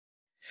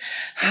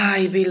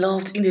Hi,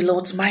 beloved in the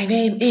Lord. My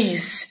name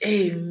is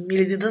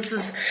Emily. This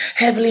is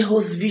Heavenly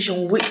Host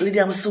Vision with Lady.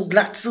 I'm so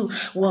glad to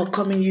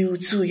welcome you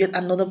to yet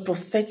another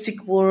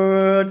prophetic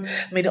word.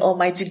 May the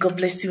Almighty God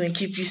bless you and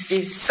keep you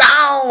safe,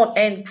 sound,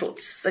 and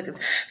protected.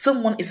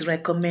 Someone is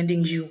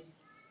recommending you.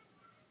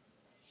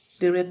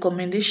 The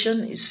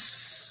recommendation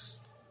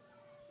is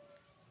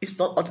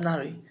not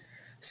ordinary.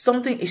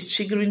 Something is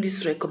triggering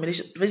this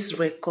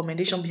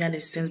recommendation behind the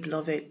scenes,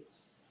 beloved.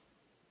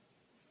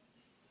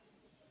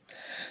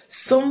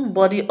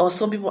 Somebody or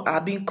some people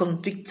are being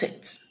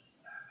convicted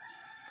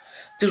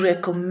to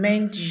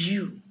recommend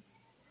you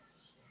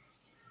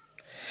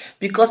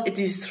because it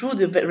is through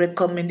the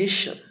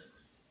recommendation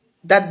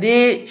that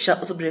they shall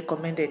also be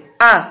recommended.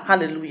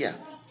 Hallelujah.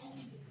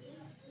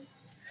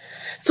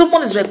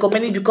 Someone is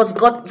recommending because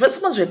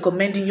someone's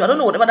recommending you. I don't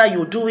know whatever that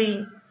you're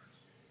doing.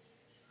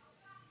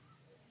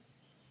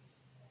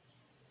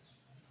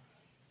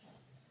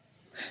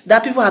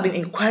 That people have been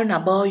inquiring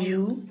about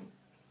you.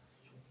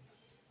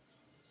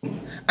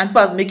 And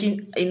people are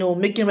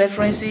making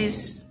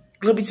references.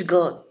 Glory be to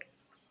God.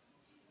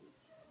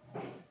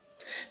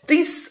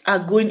 Things are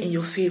going in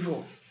your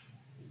favor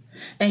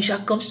and shall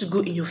continue to go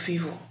in your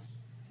favor.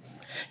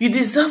 You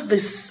deserve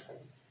this.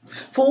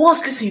 For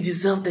once, listen, you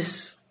deserve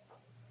this.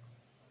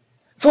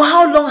 For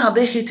how long have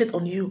they hated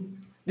on you,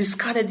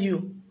 discarded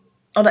you,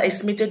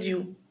 underestimated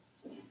you?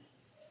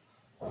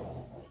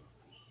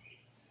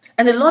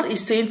 And the Lord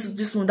is saying to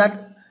this one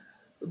that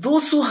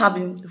those who have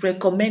been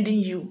recommending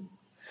you,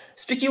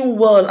 speaking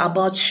well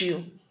about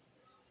you,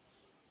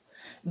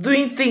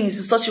 doing things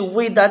in such a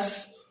way that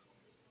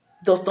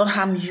does not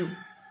harm you,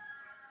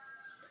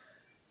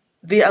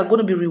 they are going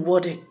to be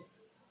rewarded.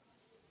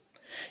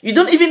 You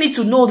don't even need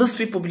to know these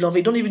people, beloved.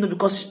 You don't even know,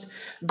 because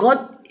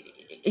God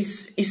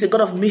is a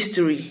God of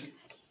mystery.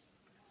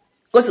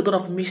 God is a God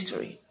of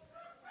mystery.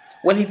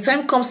 When His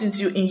time comes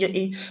into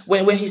you,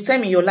 when His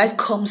time in your life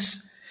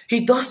comes,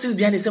 He does things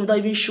behind the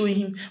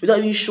scene without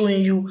even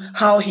showing you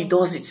how He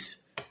does it.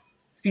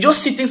 You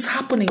just see things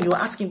happening. You're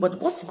asking, but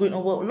what's going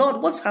on? Well,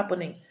 Lord, what's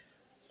happening?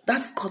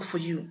 That's God for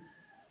you.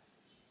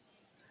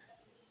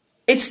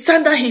 It's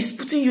time that He's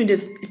putting you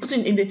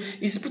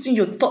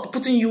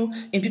putting you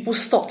in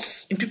people's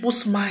thoughts, in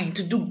people's mind,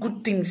 to do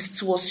good things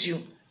towards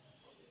you,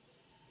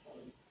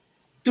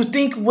 to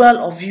think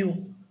well of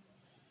you,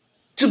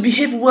 to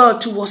behave well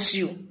towards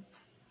you,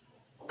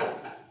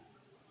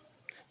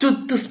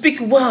 to speak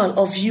well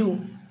of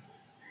you.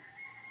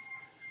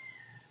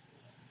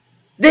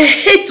 The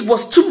hate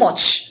was too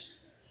much.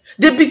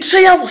 The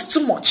betrayal was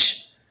too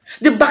much.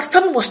 The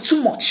backstabbing was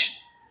too much.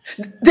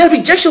 The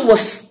rejection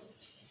was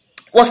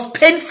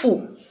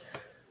painful.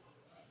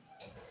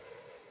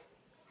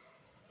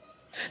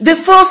 The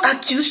false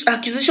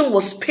accusation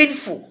was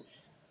painful.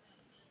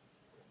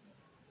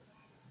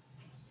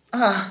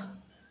 The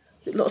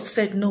Lord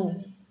said,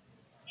 no.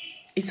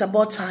 It's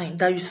about time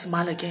that you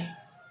smile again.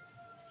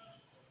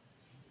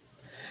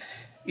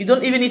 You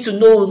don't even need to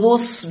know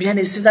those behind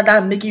the scenes that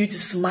are making you to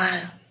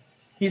smile.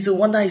 He's the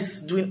one that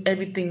is doing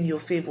everything in your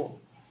favor.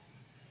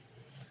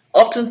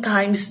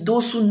 Oftentimes,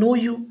 those who know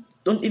you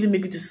don't even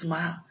make you to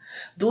smile.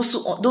 Those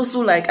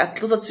who like are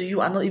closer to you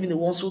are not even the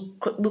ones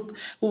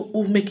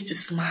who make you to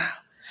smile.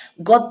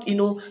 God,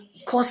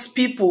 cause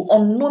people,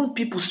 unknown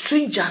people,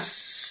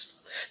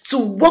 strangers, to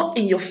work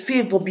in your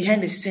favor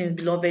behind the scenes,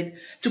 beloved,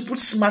 to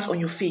put smiles on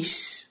your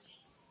face.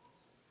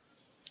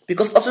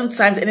 Because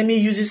oftentimes the enemy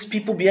uses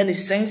people behind the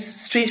scenes,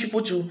 strange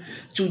people, to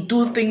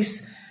do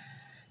things,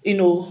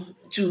 to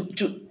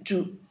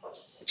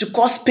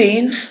cause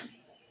pain.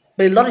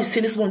 But the Lord is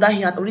saying this one that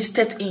He had already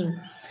stepped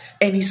in,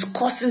 and He's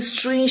causing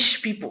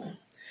strange people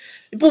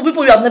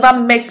you have never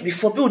met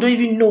before, people don't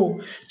even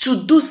know,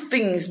 to do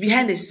things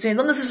behind the scenes,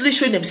 not necessarily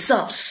showing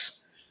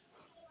themselves.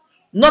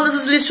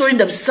 There's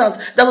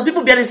some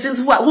people behind the scenes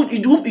whom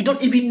you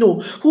don't even know,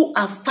 who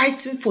are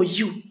fighting for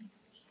you.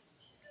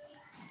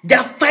 They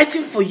are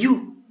fighting for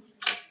you.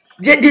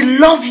 They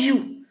love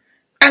you.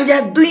 And they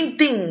are doing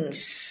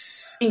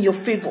things in your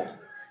favor.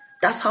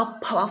 That's how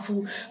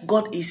powerful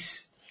God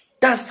is.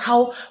 That's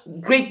how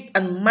great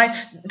and mighty.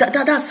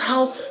 That's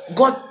how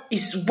God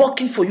is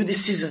working for you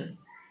this season.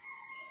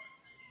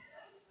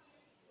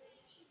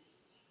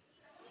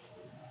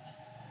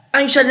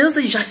 And you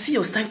shall see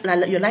your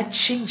life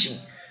changing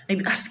and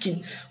be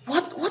asking,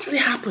 what really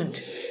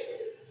happened?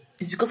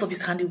 It's because of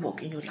His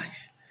handiwork in your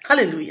life.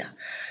 Hallelujah.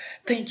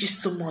 Thank you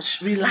so much.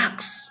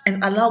 Relax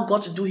and allow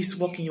God to do His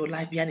work in your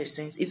life behind the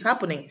scenes. It's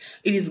happening.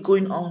 It is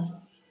going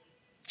on.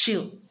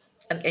 Chill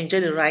and enjoy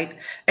the ride.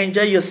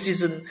 Enjoy your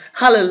season.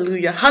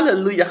 Hallelujah.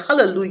 Hallelujah.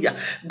 Hallelujah.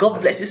 God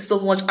bless you so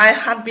much. I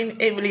have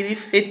been Emily.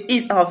 Faith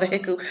is our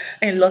vehicle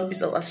and love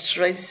is our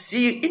strength.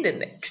 See you in the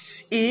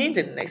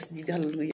next video. Hallelujah.